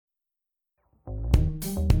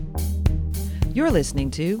You're listening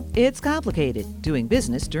to It's Complicated, Doing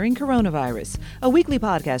Business During Coronavirus, a weekly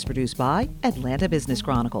podcast produced by Atlanta Business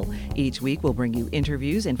Chronicle. Each week we'll bring you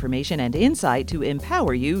interviews, information, and insight to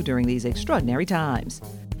empower you during these extraordinary times.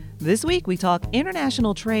 This week we talk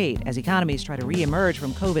international trade as economies try to reemerge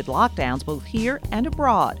from COVID lockdowns both here and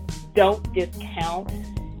abroad. Don't discount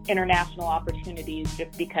international opportunities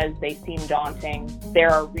just because they seem daunting.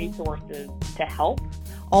 There are resources to help.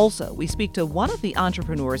 Also, we speak to one of the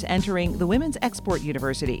entrepreneurs entering the Women's Export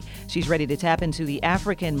University. She's ready to tap into the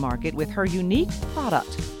African market with her unique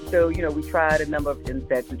product. So, we tried a number of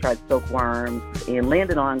insects. We tried silkworms and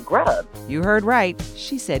landed on grubs. You heard right.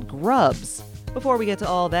 She said grubs. Before we get to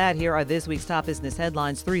all that, here are this week's top business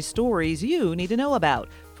headlines, 3 stories you need to know about.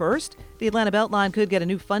 First, the Atlanta Beltline could get a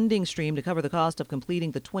new funding stream to cover the cost of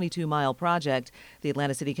completing the 22-mile project. The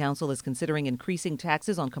Atlanta City Council is considering increasing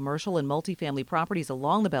taxes on commercial and multifamily properties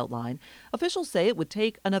along the Beltline. Officials say it would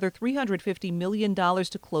take another $350 million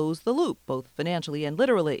to close the loop, both financially and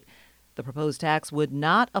literally. The proposed tax would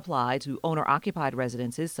not apply to owner-occupied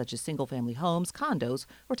residences such as single-family homes, condos,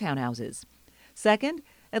 or townhouses. Second,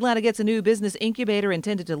 Atlanta gets a new business incubator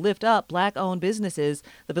intended to lift up Black-owned businesses.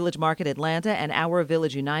 The Village Market Atlanta and Our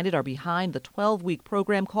Village United are behind the 12-week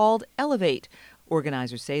program called Elevate.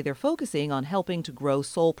 Organizers say they're focusing on helping to grow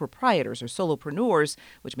sole proprietors or solopreneurs,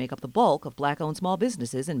 which make up the bulk of Black-owned small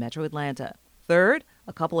businesses in Metro Atlanta. Third,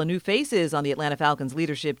 a couple of new faces on the Atlanta Falcons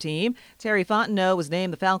leadership team. Terry Fontenot was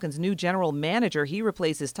named the Falcons' new general manager. He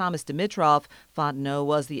replaces Thomas Dimitrov. Fontenot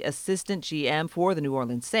was the assistant GM for the New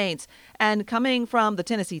Orleans Saints. And coming from the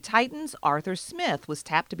Tennessee Titans, Arthur Smith was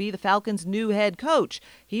tapped to be the Falcons' new head coach.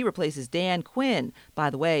 He replaces Dan Quinn. By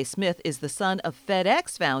the way, Smith is the son of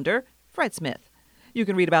FedEx founder Fred Smith. You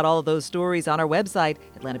can read about all of those stories on our website,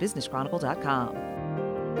 atlantabusinesschronicle.com.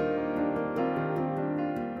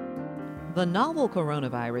 The novel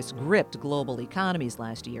coronavirus gripped global economies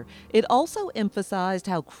last year. It also emphasized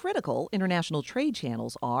how critical international trade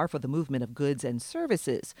channels are for the movement of goods and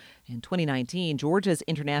services. In 2019, Georgia's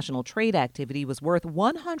international trade activity was worth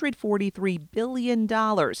 $143 billion.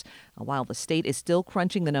 While the state is still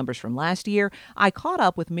crunching the numbers from last year, I caught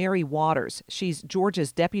up with Mary Waters. She's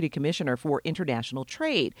Georgia's Deputy Commissioner for International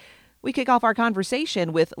Trade. We kick off our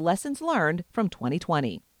conversation with lessons learned from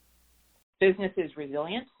 2020. Business is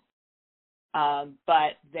resilient.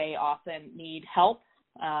 But they often need help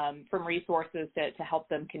from resources to help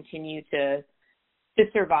them continue to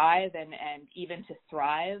survive and even to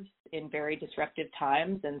thrive in very disruptive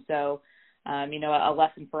times. And so, a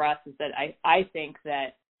lesson for us is that I think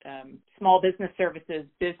that small business services,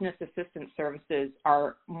 business assistance services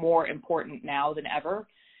are more important now than ever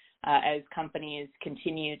as companies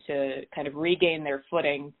continue to kind of regain their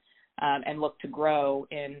footing and look to grow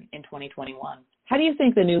in 2021. How do you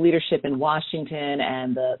think the new leadership in Washington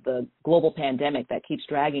and the global pandemic that keeps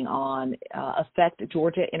dragging on affect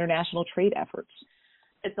Georgia international trade efforts?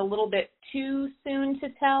 It's a little bit too soon to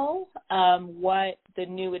tell what the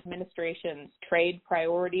new administration's trade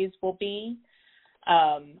priorities will be.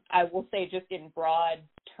 I will say just in broad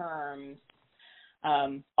terms,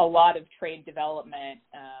 a lot of trade development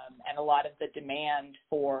and a lot of the demand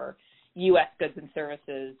for U.S. goods and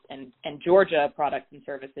services and Georgia products and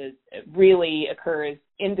services really occurs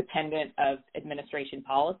independent of administration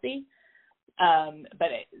policy. But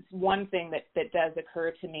one thing that does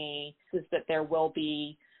occur to me is that there will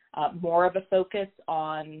be more of a focus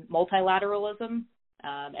on multilateralism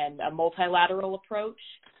and a multilateral approach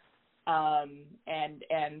and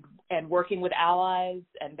working with allies,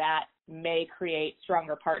 and that may create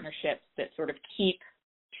stronger partnerships that sort of keep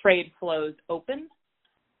trade flows open.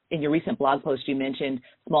 In your recent blog post, you mentioned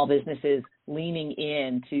small businesses leaning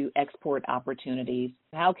into export opportunities.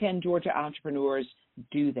 How can Georgia entrepreneurs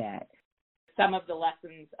do that? Some of the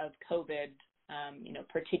lessons of COVID,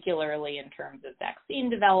 particularly in terms of vaccine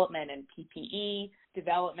development and PPE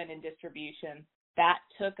development and distribution, that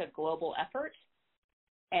took a global effort,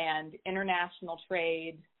 and international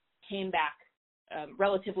trade came back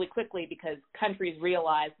relatively quickly because countries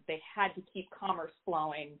realized that they had to keep commerce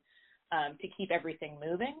flowing to keep everything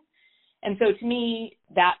moving. And so to me,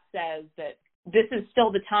 that says that this is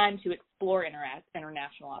still the time to explore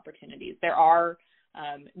international opportunities. There are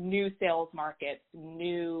new sales markets,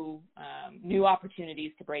 new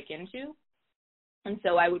opportunities to break into. And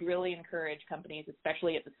so I would really encourage companies,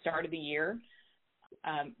 especially at the start of the year,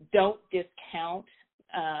 don't discount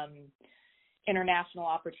international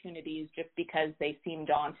opportunities just because they seem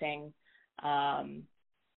daunting.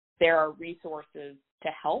 There are resources to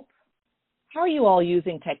help. How are you all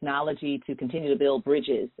using technology to continue to build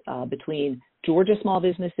bridges between Georgia small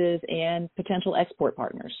businesses and potential export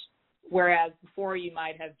partners? Whereas before before you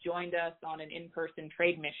might have joined us on an in-person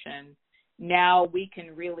trade mission, now we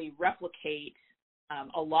can really replicate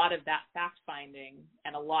a lot of that fact-finding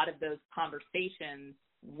and a lot of those conversations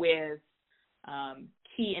with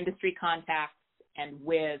key industry contacts and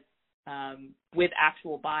with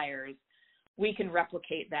actual buyers. We can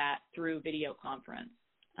replicate that through video conference.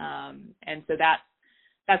 And so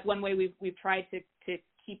that's one way we've tried to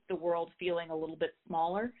keep the world feeling a little bit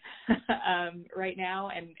smaller right now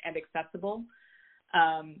and accessible.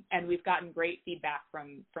 And we've gotten great feedback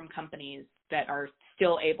from companies that are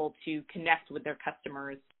still able to connect with their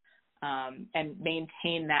customers and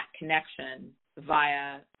maintain that connection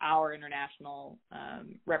via our international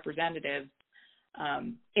representatives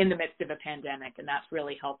in the midst of a pandemic. And that's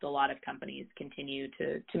really helped a lot of companies continue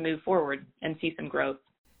to move forward and see some growth.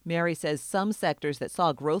 Mary says some sectors that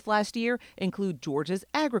saw growth last year include Georgia's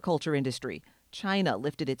agriculture industry. China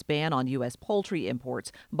lifted its ban on U.S. poultry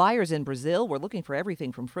imports. Buyers in Brazil were looking for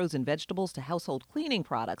everything from frozen vegetables to household cleaning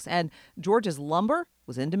products. And Georgia's lumber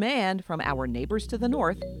was in demand from our neighbors to the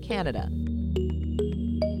north, Canada.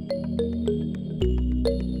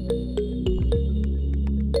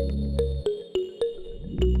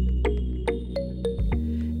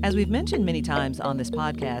 As we've mentioned many times on this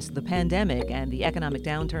podcast, the pandemic and the economic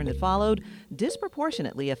downturn that followed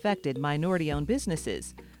disproportionately affected minority-owned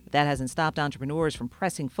businesses. But that hasn't stopped entrepreneurs from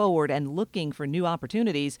pressing forward and looking for new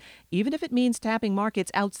opportunities, even if it means tapping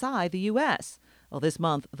markets outside the U.S. Well, this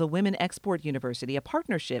month, the Women Export University, a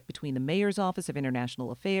partnership between the Mayor's Office of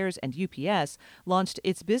International Affairs and UPS, launched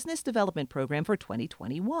its business development program for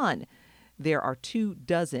 2021. There are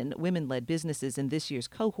 24 women-led businesses in this year's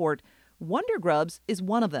cohort. Wonder Grubs is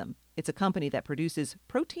one of them. It's a company that produces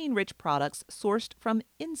protein-rich products sourced from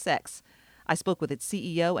insects. I spoke with its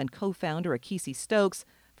CEO and co-founder, Akisi Stokes.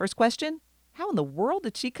 First question, how in the world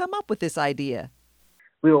did she come up with this idea?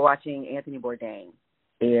 We were watching Anthony Bourdain,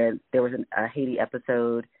 and there was a Haiti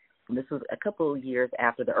episode, and this was a couple of years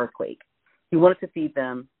after the earthquake. He wanted to feed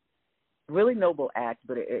them. Really noble act,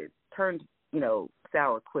 but it turned,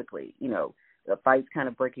 sour quickly, the fight's kind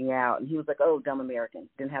of breaking out. And he was like, oh, dumb Americans,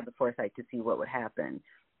 didn't have the foresight to see what would happen.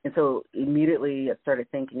 And so immediately I started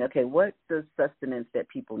thinking, okay, what's the sustenance that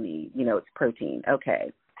people need? It's protein.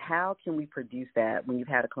 Okay, how can we produce that when you've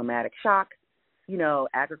had a climatic shock?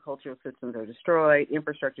 Agricultural systems are destroyed,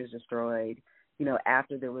 infrastructure is destroyed.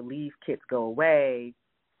 After the relief kits go away,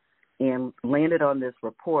 and landed on this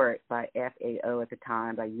report by FAO at the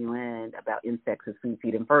time, by UN, about insects as food,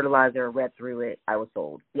 feed, and fertilizer. Read through it. I was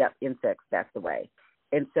sold. Yep, insects, that's the way.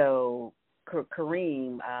 And so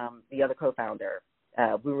Kareem, the other co-founder,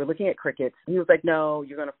 we were looking at crickets. He was like, no,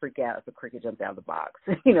 you're going to freak out if a cricket jumps out of the box.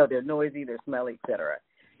 They're noisy, they're smelly, et cetera.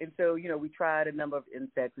 And so, we tried a number of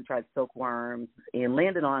insects. We tried silkworms and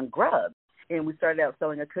landed on grubs. And we started out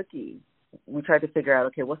selling a cookie. We tried to figure out,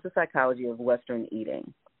 okay, what's the psychology of Western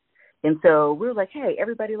eating? And so we were like, hey,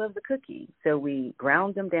 everybody loves a cookie. So we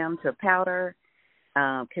ground them down to powder,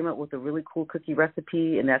 came up with a really cool cookie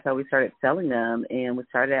recipe, and that's how we started selling them. And we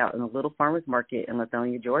started out in a little farmer's market in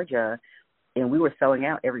Lithonia, Georgia, and we were selling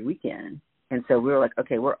out every weekend. And so we were like,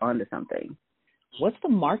 okay, we're on to something. What's the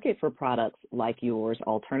market for products like yours,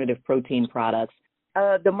 alternative protein products?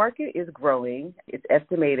 The market is growing. It's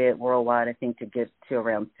estimated worldwide, I think, to get to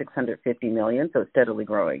around 650 million, so it's steadily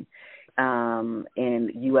growing.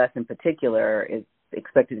 And U.S. in particular is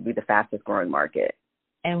expected to be the fastest growing market.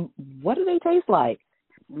 And what do they taste like?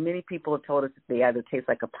 Many people have told us that they either taste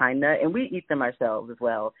like a pine nut, and we eat them ourselves as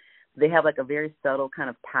well. They have like a very subtle kind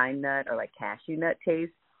of pine nut or like cashew nut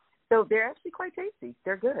taste. So they're actually quite tasty.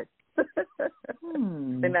 They're good.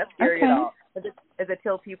 They're not scary at all. As I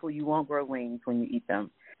tell people, you won't grow wings when you eat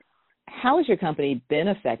them. How has your company been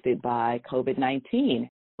affected by COVID-19?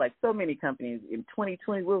 Like so many companies, in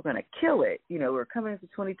 2020, we were going to kill it. We were coming into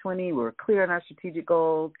 2020, we were clear on our strategic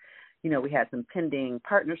goals. We had some pending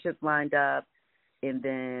partnerships lined up, and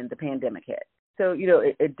then the pandemic hit. So,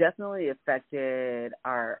 it definitely affected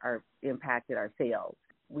impacted our sales.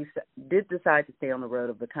 We did decide to stay on the road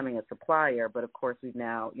of becoming a supplier, but of course we've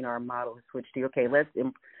now, our model has switched to, okay, let's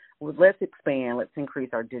expand, let's increase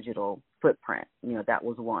our digital footprint. That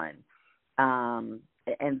was one.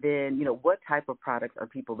 And then, what type of products are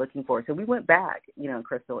people looking for? So we went back,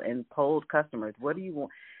 Crystal, and polled customers. What do you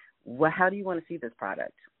want? How do you want to see this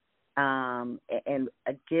product? And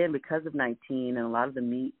again, because of 19 and a lot of the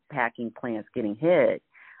meat packing plants getting hit,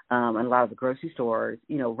 and a lot of the grocery stores,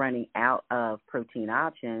 running out of protein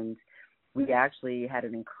options, we actually had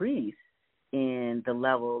an increase in the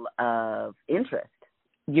level of interest.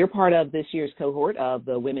 You're part of this year's cohort of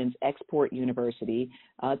the Women's Export University.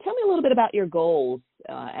 Tell me a little bit about your goals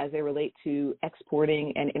as they relate to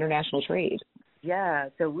exporting and international trade. Yeah,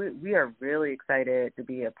 so we are really excited to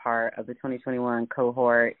be a part of the 2021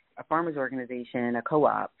 cohort. A farmers organization, a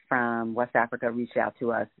co-op from West Africa reached out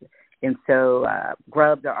to us. And so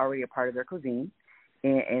grubs are already a part of their cuisine.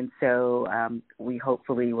 And so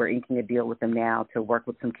we're inking a deal with them now to work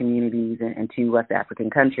with some communities in 2 West African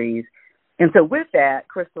countries. And so with that,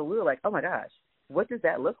 Crystal, we were like, oh my gosh, what does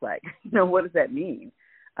that look like? What does that mean?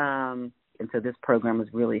 And so this program is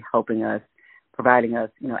really helping us, providing us,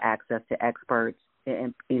 access to experts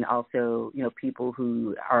and also, people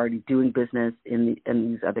who are already doing business in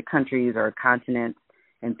these other countries or continents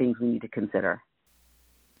and things we need to consider.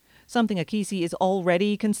 Something Akisi is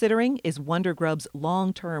already considering is Wonder Grub's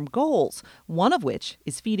long-term goals, one of which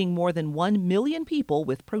is feeding more than 1 million people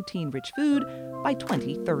with protein-rich food by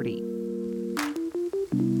 2030.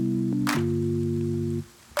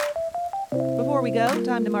 Before we go,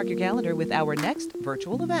 time to mark your calendar with our next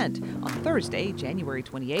virtual event. On Thursday, January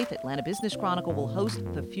 28th, Atlanta Business Chronicle will host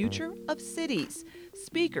The Future of Cities.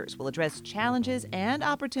 Speakers will address challenges and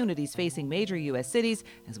opportunities facing major U.S. cities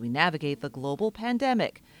as we navigate the global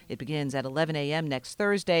pandemic. It begins at 11 a.m. next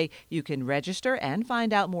Thursday. You can register and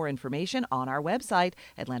find out more information on our website,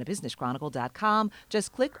 atlantabusinesschronicle.com.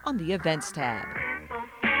 Just click on the Events tab.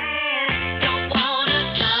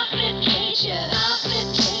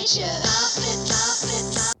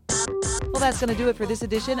 Well, that's going to do it for this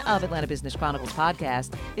edition of Atlanta Business Chronicles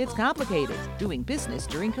podcast. It's complicated doing business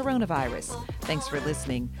during coronavirus. Thanks for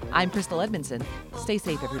listening. I'm Crystal Edmondson. Stay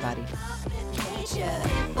safe, everybody.